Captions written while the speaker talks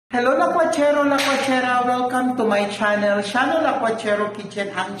Hello Lakwachera, welcome to my channel, Lakwachero Kitchen,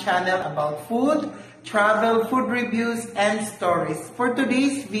 ang channel about food, travel, food reviews, and stories. For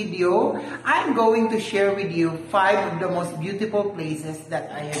today's video, I'm going to share with you 5 of the most beautiful places that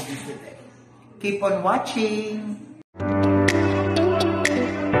I have visited. Keep on watching!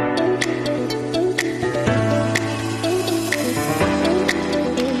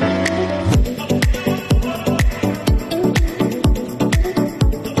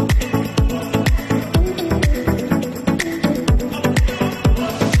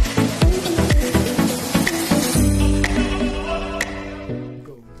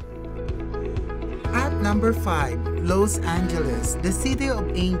 Number 5, Los Angeles, the city of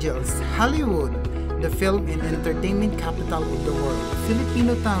angels, Hollywood, the film and entertainment capital of the world.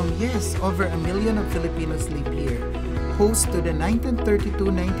 Filipino town, yes, over 1 million of Filipinos live here. Host to the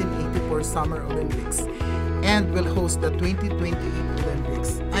 1932-1984 Summer Olympics and will host the 2028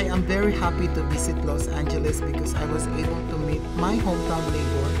 Olympics. I am very happy to visit Los Angeles because I was able to meet my hometown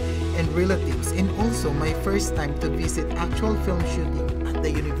neighbor and relatives, and also my first time to visit actual film shooting at the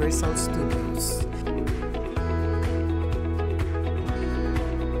Universal Studios.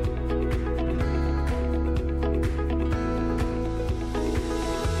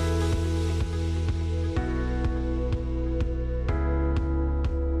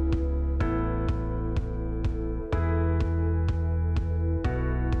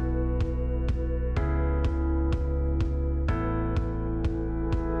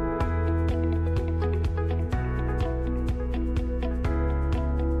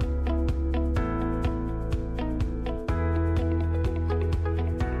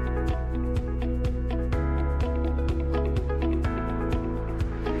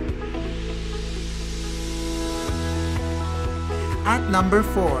 At number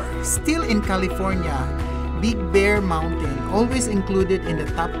 4, still in California, Big Bear Mountain, always included in the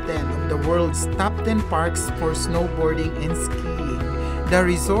top 10 of the world's top 10 parks for snowboarding and skiing. The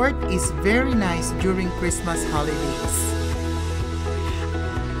resort is very nice during Christmas holidays.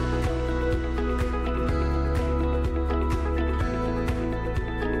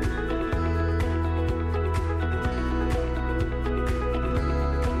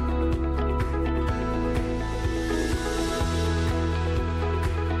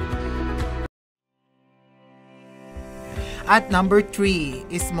 At number 3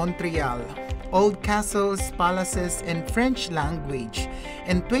 is Montreal, old castles, palaces, and French language.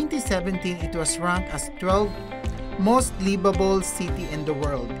 In 2017, it was ranked as 12th most livable city in the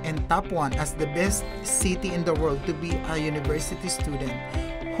world and top 1 as the best city in the world to be a university student.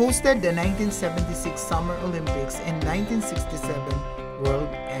 Hosted the 1976 Summer Olympics and 1967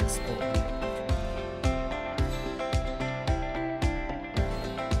 World Expo.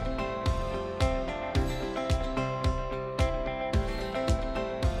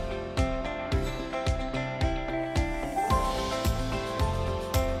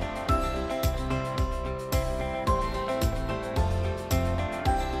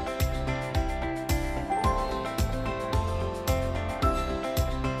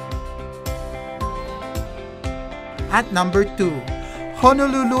 At number 2,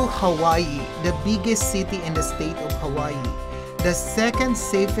 Honolulu, Hawaii, the biggest city in the state of Hawaii, the second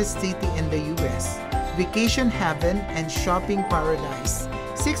safest city in the US, vacation heaven and shopping paradise.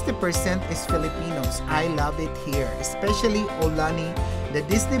 60% is Filipinos. I love it here, especially Aulani, the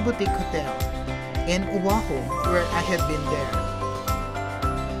Disney Boutique Hotel, and Oahu, where I have been there.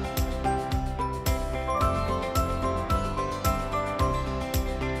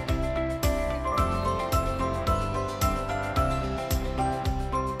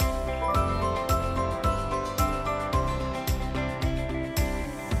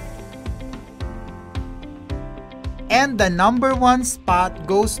 And the number 1 spot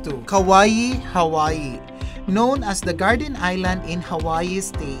goes to Kauai, Hawaii. Known as the Garden Island in Hawaii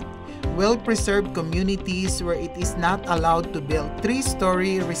State, well-preserved communities where it is not allowed to build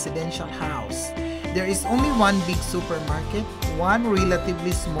 3-story residential house. There is only 1 big supermarket, 1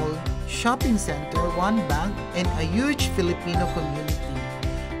 relatively small shopping center, 1 bank, and a huge Filipino community.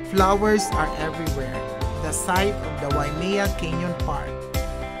 Flowers are everywhere. The site of the Waimea Canyon Park.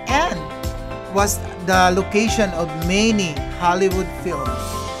 And was the location of many Hollywood films.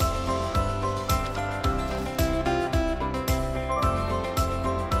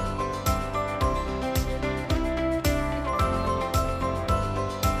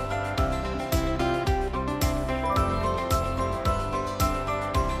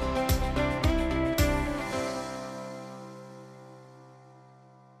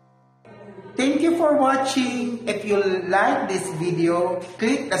 Thank you for watching. If you like this video,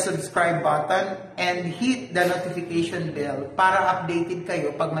 click the subscribe button and hit the notification bell para updated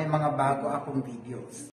kayo pag may mga bago akong videos.